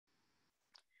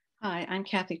Hi, I'm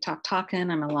Kathy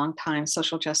Tactaquin. I'm a longtime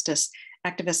social justice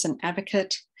activist and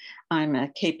advocate. I'm a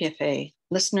KPFA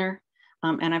listener,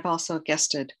 and I've also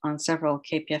guested on several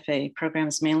KPFA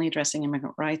programs, mainly addressing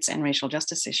immigrant rights and racial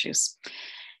justice issues.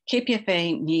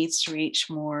 KPFA needs to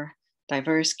reach more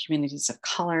diverse communities of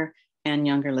color and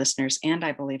younger listeners, and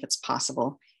I believe it's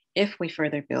possible if we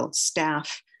further build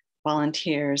staff,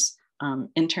 volunteers,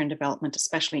 intern development,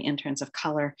 especially interns of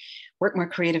color, work more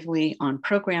creatively on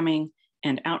programming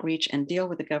and outreach, and deal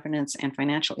with the governance and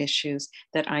financial issues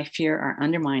that I fear are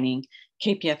undermining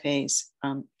KPFA's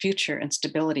future and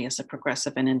stability as a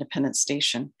progressive and independent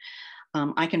station.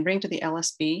 I can bring to the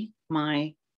LSB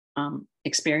my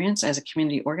experience as a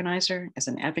community organizer, as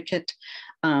an advocate,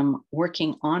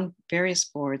 working on various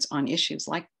boards on issues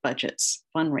like budgets,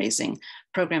 fundraising,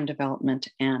 program development,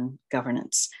 and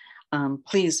governance.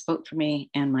 Please vote for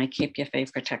me and my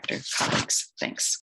KPFA Protector colleagues. Thanks.